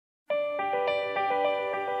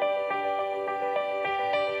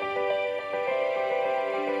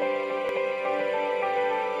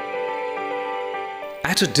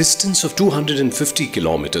At a distance of 250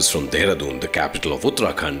 kilometers from Dehradun, the capital of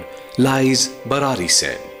Uttarakhand, lies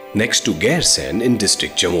Gairsain, next to Gairsain in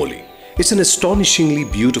district Chamoli. It's an astonishingly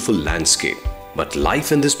beautiful landscape, but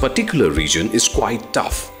life in this particular region is quite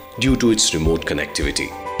tough due to its remote connectivity.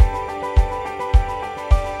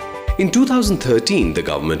 In 2013, the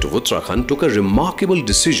government of Uttarakhand took a remarkable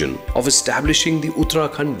decision of establishing the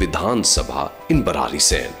Uttarakhand Vidhan Sabha in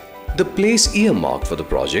Gairsain. The place earmarked for the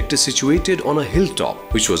project is situated on a hilltop,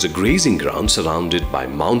 which was a grazing ground surrounded by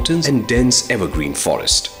mountains and dense evergreen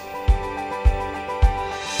forest.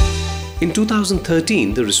 In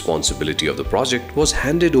 2013, the responsibility of the project was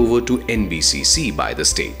handed over to NBCC by the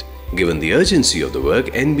state. Given the urgency of the work,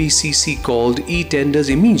 NBCC called e-tenders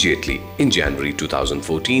immediately in January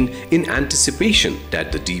 2014 in anticipation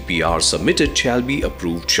that the DPR submitted shall be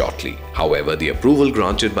approved shortly. However, the approval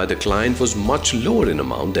granted by the client was much lower in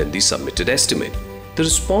amount than the submitted estimate. The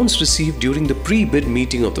response received during the pre-bid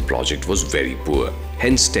meeting of the project was very poor,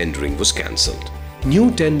 hence tendering was cancelled.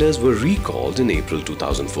 New tenders were recalled in April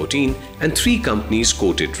 2014 and 3 companies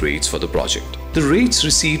quoted rates for the project. The rates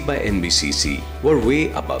received by NBCC were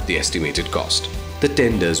way above the estimated cost. The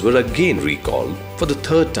tenders were again recalled for the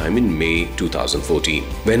 3rd time in May 2014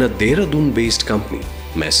 when a Dehradun-based company,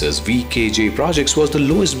 Messrs. VKJ Projects, was the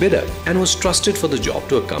lowest bidder and was trusted for the job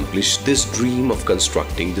to accomplish this dream of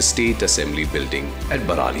constructing the State Assembly building at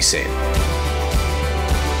Gairsain.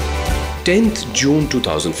 10th June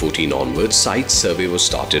 2014 onwards, site survey was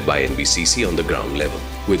started by NBCC on the ground level.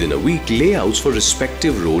 Within a week, layouts for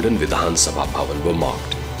respective road and Vidhan Sabha Bhavan were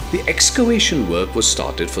marked. The excavation work was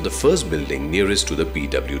started for the first building nearest to the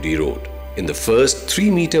PWD road. In the first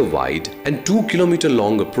 3-meter wide and 2-kilometer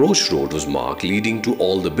long approach road was marked leading to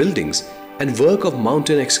all the buildings, and work of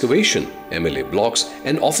mountain excavation, MLA blocks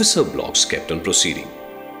and officer blocks kept on proceeding.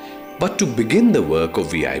 But to begin the work of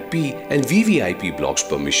VIP and VVIP blocks,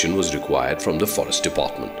 permission was required from the Forest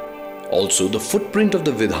Department. Also, the footprint of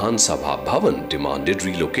the Vidhan Sabha Bhavan demanded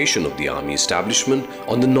relocation of the army establishment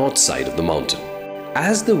on the north side of the mountain.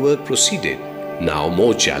 As the work proceeded, now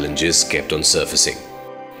more challenges kept on surfacing.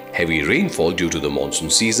 Heavy rainfall due to the monsoon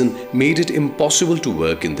season made it impossible to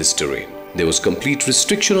work in this terrain. There was complete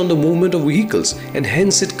restriction on the movement of vehicles, and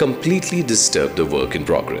hence it completely disturbed the work in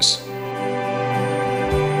progress.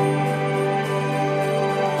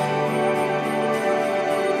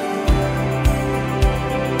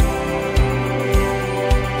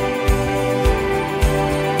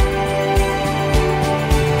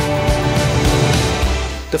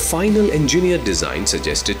 The final engineered design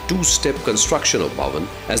suggested 2-step construction of Bhavan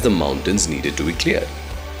as the mountains needed to be cleared.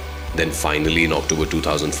 Then finally in October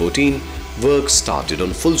 2014, work started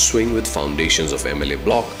on full swing with foundations of MLA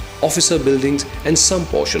block, officer buildings and some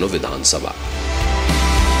portion of Vidhan Sabha.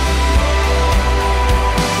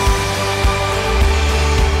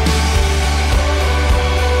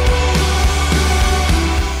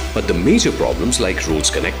 But the major problems like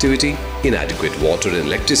roads connectivity, inadequate water and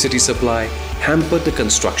electricity supply hampered the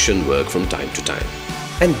construction work from time to time.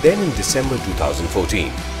 And then in December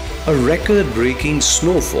 2014, a record-breaking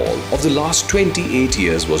snowfall of the last 28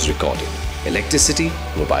 years was recorded. Electricity,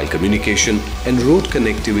 mobile communication and road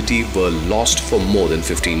connectivity were lost for more than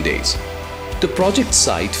 15 days. The project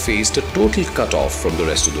site faced a total cut-off from the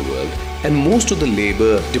rest of the world and most of the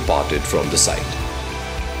labor departed from the site.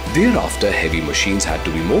 Thereafter, heavy machines had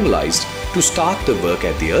to be mobilized to start the work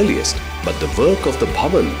at the earliest, but the work of the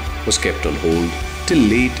Bhavan was kept on hold till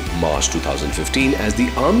late March 2015 as the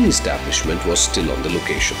army establishment was still on the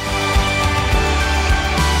location.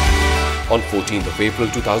 On 14th of April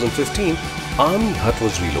 2015, Army Hut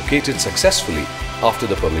was relocated successfully after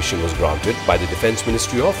the permission was granted by the Defence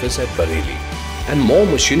Ministry office at Bareilly, and more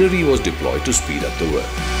machinery was deployed to speed up the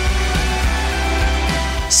work.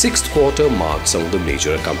 6th quarter marked some of the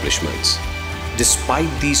major accomplishments. Despite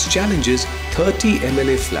these challenges, 30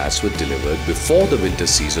 MLA flats were delivered before the winter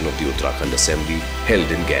season of the Uttarakhand Assembly held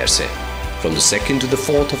in Gairsain from the 2nd to the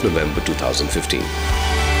 4th of November 2015.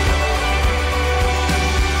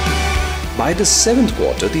 By the 7th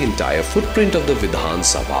quarter, the entire footprint of the Vidhan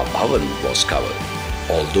Sabha Bhavan was covered.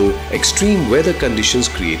 Although extreme weather conditions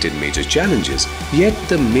created major challenges, yet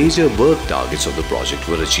the major work targets of the project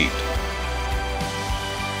were achieved.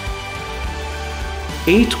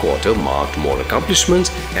 8th quarter marked more accomplishments,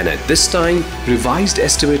 and at this time, revised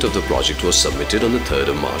estimate of the project was submitted on the 3rd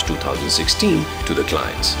of March 2016 to the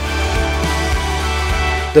clients.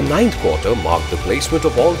 The 9th quarter marked the placement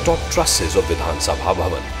of all top trusses of Vidhan Sabha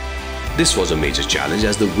Bhavan. This was a major challenge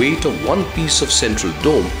as the weight of one piece of central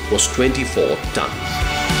dome was 24 tons.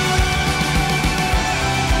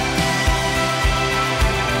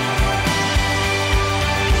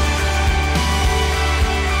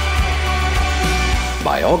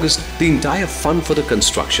 By August, the entire fund for the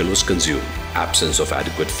construction was consumed. Absence of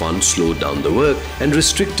adequate funds slowed down the work and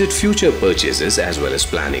restricted future purchases as well as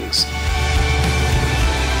plannings.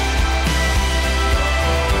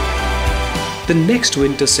 The next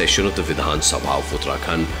winter session of the Vidhan Sabha of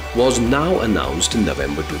Uttarakhand was now announced in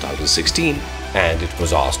November 2016, and it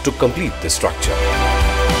was asked to complete the structure.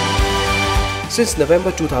 Since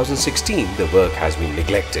November 2016, the work has been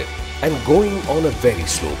neglected and going on a very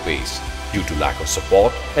slow pace due to lack of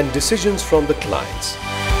support and decisions from the clients.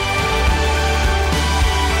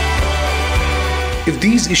 If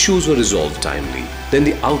these issues were resolved timely, then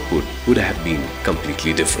the output would have been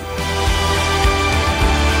completely different.